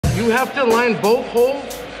you have to align both holes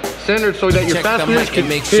centered so that your fasteners can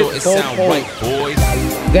make fit sure it both sound holes. right, boys.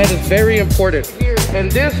 That is very important.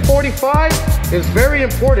 And this 45 is very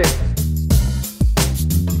important.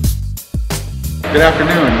 Good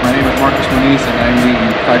afternoon. My name is Marcus Moniz, and I'm the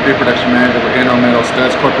factory production manager for General Metal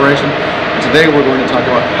Studs Corporation. And today we're going to talk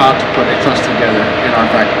about how to put a truss together in our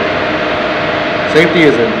factory. Safety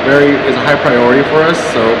is a high priority for us.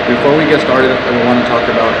 So before we get started, we want to talk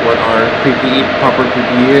about what our proper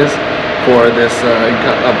PPE is for this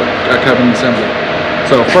cabin assembly.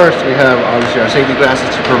 So first, we have obviously our safety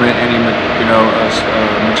glasses to prevent any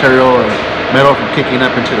material or metal from kicking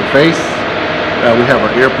up into the face. We have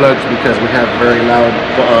our earplugs because we have very loud,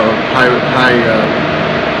 high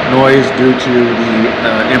noise due to the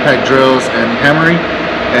impact drills and hammering,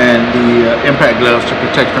 and the impact gloves to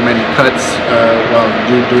protect from any cuts while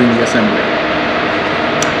doing the assembly.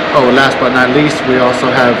 Oh, last but not least, we also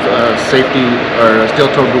have safety or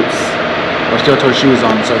steel-toe boots or steel-toe shoes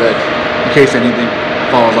on, so that in case anything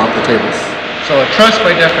falls off the tables. So a truss,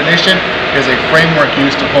 by definition, is a framework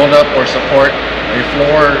used to hold up or support a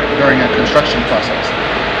floor during a construction process.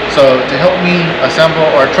 So to help me assemble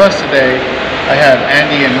our truss today, I have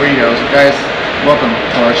Andy and Rigo. So guys, welcome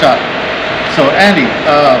to our shop. So Andy,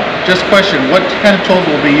 just question, what kind of tools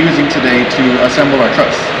we'll be using today to assemble our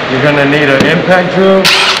truss? You're gonna need an impact drill,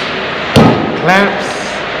 clamps,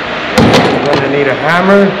 you're gonna need a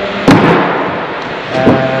hammer,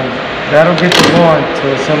 and that'll get you going to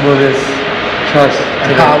assemble this truss.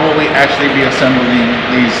 And how will we actually be assembling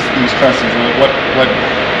these trusses? What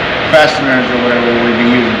fasteners or whatever will we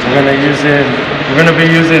be using? We're gonna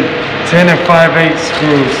be using 10 and 5/8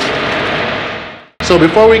 screws. So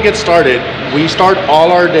before we get started, we start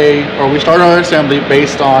all our day, or we start our assembly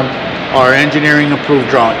based on our engineering approved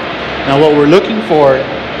drawing. Now what we're looking for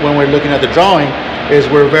when we're looking at the drawing is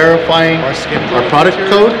we're verifying our product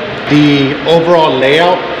code, the overall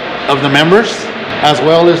layout of the members, as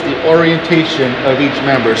well as the orientation of each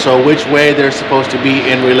member, so which way they're supposed to be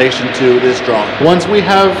in relation to this drawing. Once we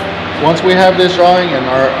have this drawing and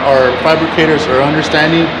our fabricators are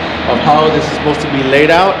understanding of how this is supposed to be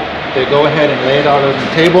laid out, they go ahead and lay it out on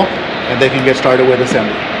the table and they can get started with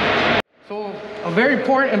assembly. So a very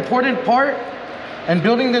important part in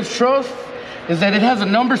building this truss is that it has a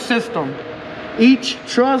number system. Each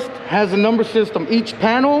truss has a number system. Each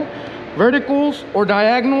panel, verticals or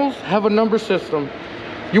diagonals, have a number system.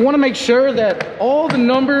 You want to make sure that all the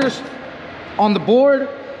numbers on the board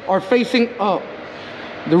are facing up.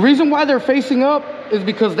 The reason why they're facing up is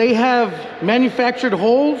because they have manufactured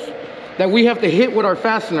holes that we have to hit with our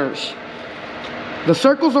fasteners. The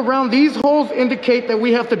circles around these holes indicate that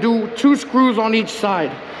we have to do 2 screws on each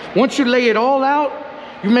side. Once you lay it all out,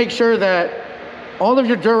 you make sure that all of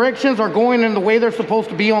your directions are going in the way they're supposed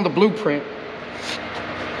to be on the blueprint.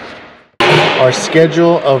 Our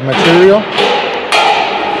schedule of material,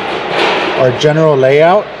 our general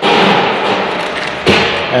layout,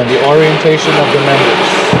 and the orientation of the members.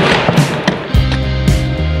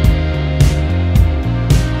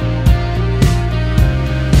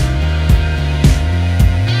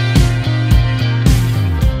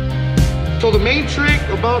 So the main trick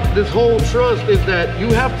about this whole truss is that you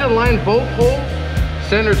have to align both holes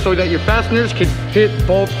centered so that your fasteners can fit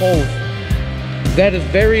both holes. That is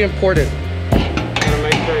very important.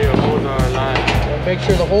 Make sure your holes are aligned. Make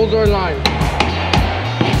sure the holes are aligned.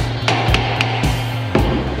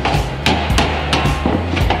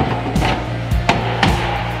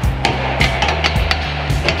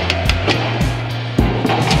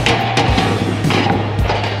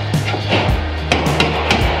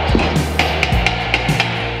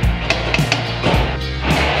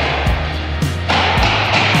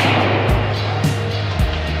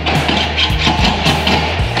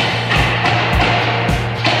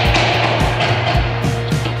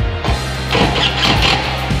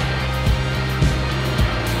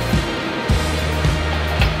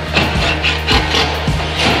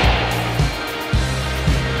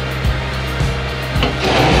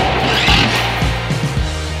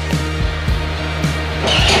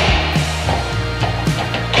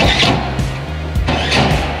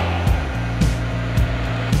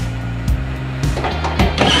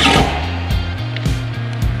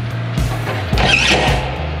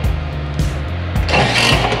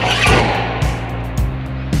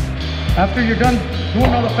 After you're done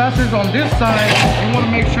doing all the fasteners on this side, you want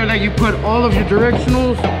to make sure that you put all of your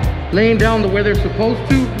directionals laying down the way they're supposed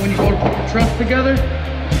to when you go to put the truss together,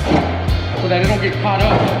 so that it don't get caught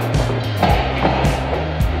up.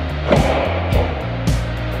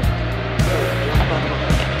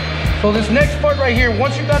 So this next part right here,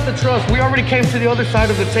 once you got the truss, we already came to the other side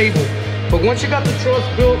of the table. But once you got the truss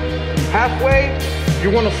built halfway, you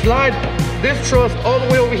want to slide this truss all the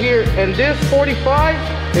way over here. And this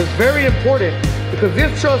 45 is very important because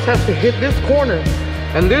this truss has to hit this corner.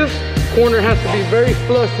 And this corner has to be very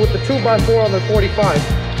flush with the 2x4 on the 45.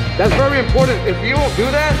 That's very important. If you don't do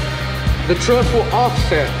that, the truss will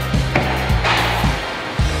offset.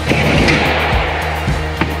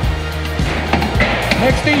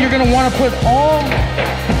 Next thing, you're gonna wanna put all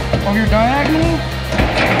of your diagonals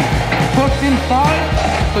tucked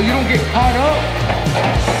inside so you don't get caught up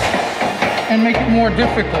and make it more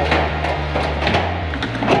difficult.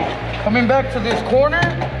 Coming back to this corner,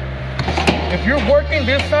 if you're working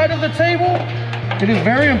this side of the table, it is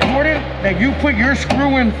very important that you put your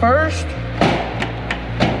screw in first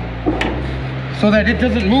so that it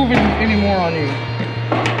doesn't move anymore on you.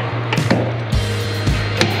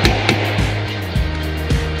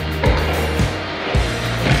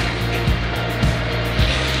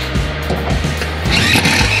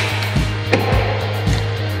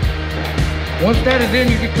 Once that is in,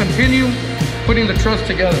 you can continue putting the truss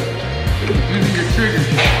together using your triggers.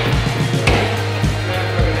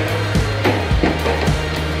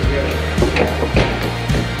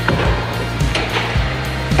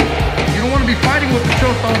 You don't want to be fighting with the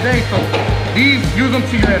truss all day, so use them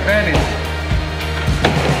to your advantage.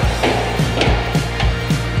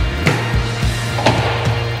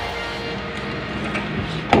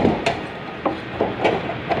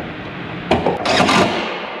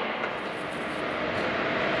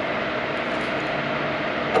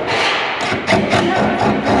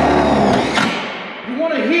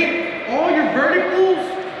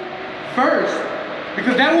 First,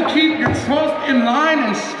 because that will keep your truss in line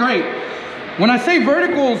and straight. When I say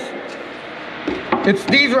verticals, it's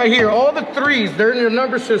these right here, all the threes, they're in your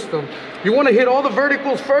number system. You want to hit all the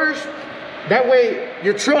verticals first, that way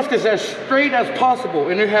your truss is as straight as possible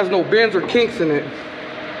and it has no bends or kinks in it.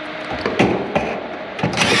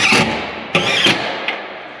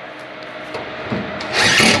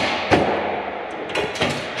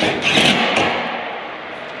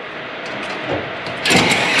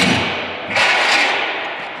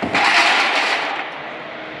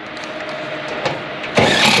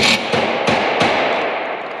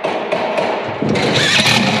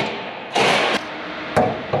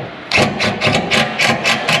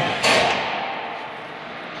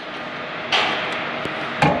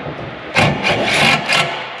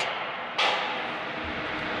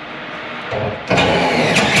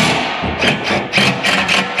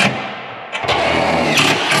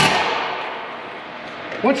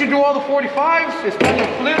 Once you do all the 45s, it's time to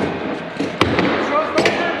flip the truss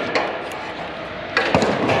over.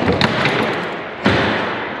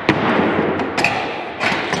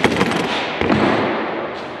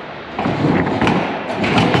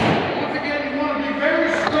 Once again, you want to be very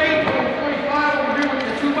straight on the 45 over here with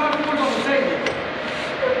your 2x4s on the table.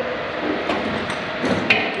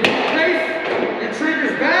 You place your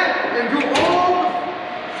triggers back and do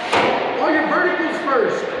all your verticals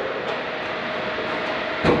first.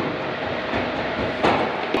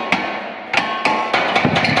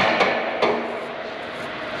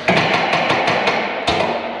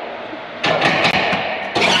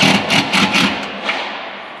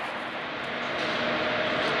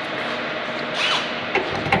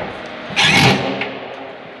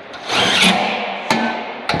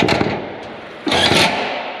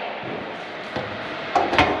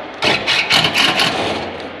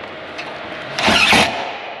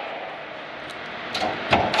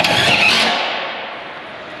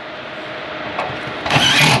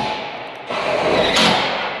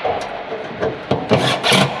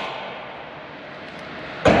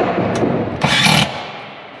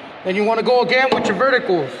 And you want to go again with your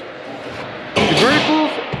verticals. Your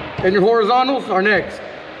verticals and your horizontals are next.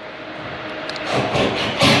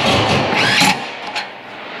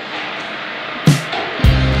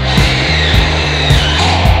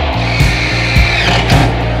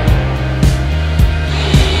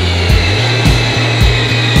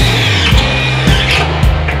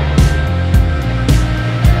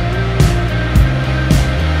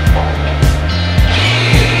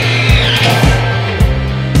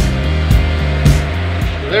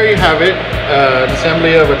 There you have it,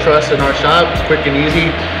 assembly of a truss in our shop. It's quick and easy.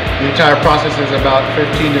 The entire process is about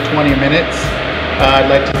 15 to 20 minutes. I'd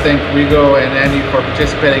like to thank Rigo and Andi for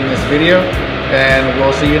participating in this video, and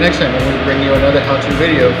we'll see you next time when we bring you another how-to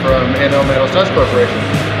video from NO Metal Studs Corporation,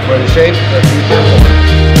 where the shape, the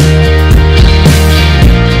future.